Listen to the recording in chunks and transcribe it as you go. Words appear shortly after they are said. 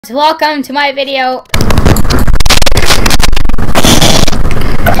Welcome to my video.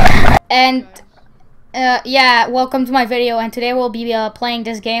 And yeah, welcome to my video, and today we'll be playing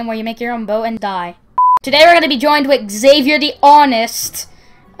this game where you make your own boat and die. Today we're going to be joined with Xavier the Honest,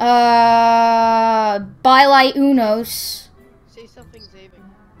 Bilai Unos. Say something, Xavier.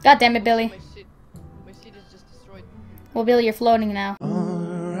 God damn it, Billy. My seat is just destroyed. Well, Billy, you're floating now. All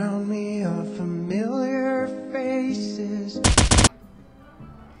around me are familiar faces.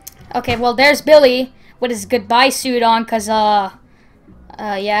 Okay, well, there's Billy with his goodbye suit on, cause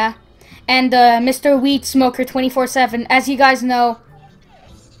yeah. And Mr. Weed Smoker 24/7. As you guys know,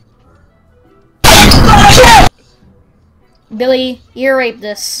 Billy ear raped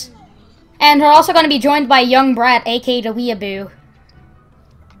this. And we're also gonna be joined by Young Brat, aka the Weeaboo.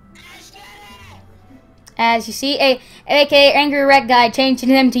 As you see, aka Angry Red Guy, changing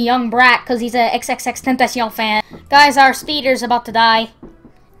him to Young Brat because he's a XXX Tentacion fan. Guys, our speeder's about to die.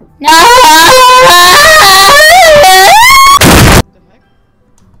 No! What the heck?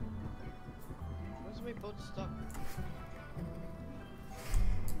 Why's my boat stuck?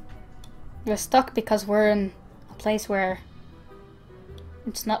 We're stuck because we're in a place where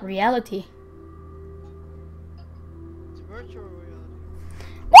it's not reality. It's virtual reality.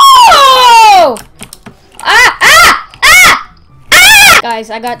 Whoa! Ah! Guys,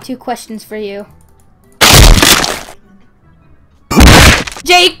 I got 2 questions for you.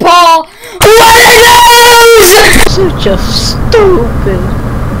 Jake Paul, what are those? Such a stupid.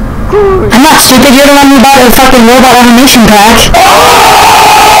 I'm not stupid, you're the one who bought the fucking robot animation pack.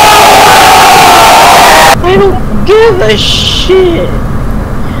 I don't give a shit.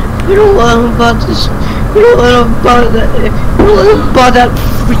 You don't want about this. You don't want about that. You don't want about that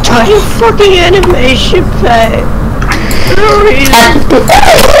retarded fucking animation pack. No reason.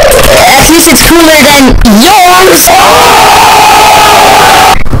 At least it's cooler than yours.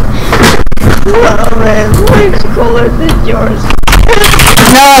 Oh man, mine's cooler than yours.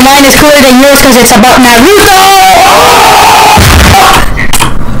 No, mine is cooler than yours because it's about Naruto.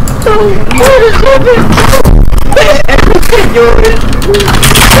 So what is everything yours?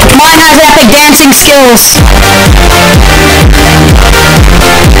 Mine has epic dancing skills.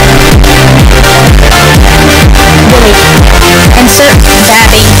 Insert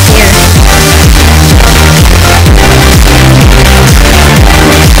Babby here.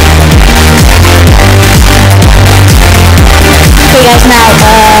 Okay guys, now,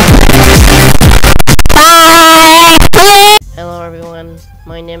 Hello everyone,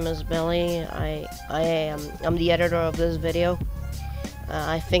 my name is Billy. I'm the editor of this video.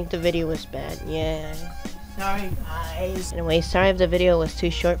 I think the video was bad. Yeah. Sorry guys. Anyway, sorry if the video was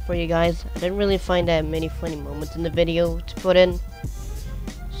too short for you guys. I didn't really find that many funny moments in the video to put in.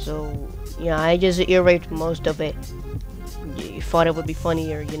 So yeah, I just ear raped most of it. You thought it would be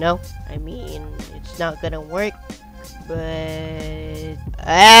funnier, you know? I mean, it's not gonna work. But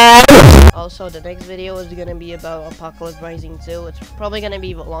also the next video is gonna be about Apocalypse Rising 2. It's probably gonna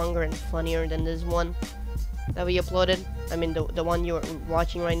be longer and funnier than this one that we uploaded. I mean the one you're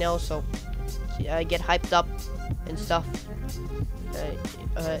watching right now. So get hyped up and stuff.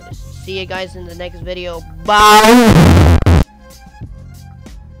 See you guys in the next video. Bye.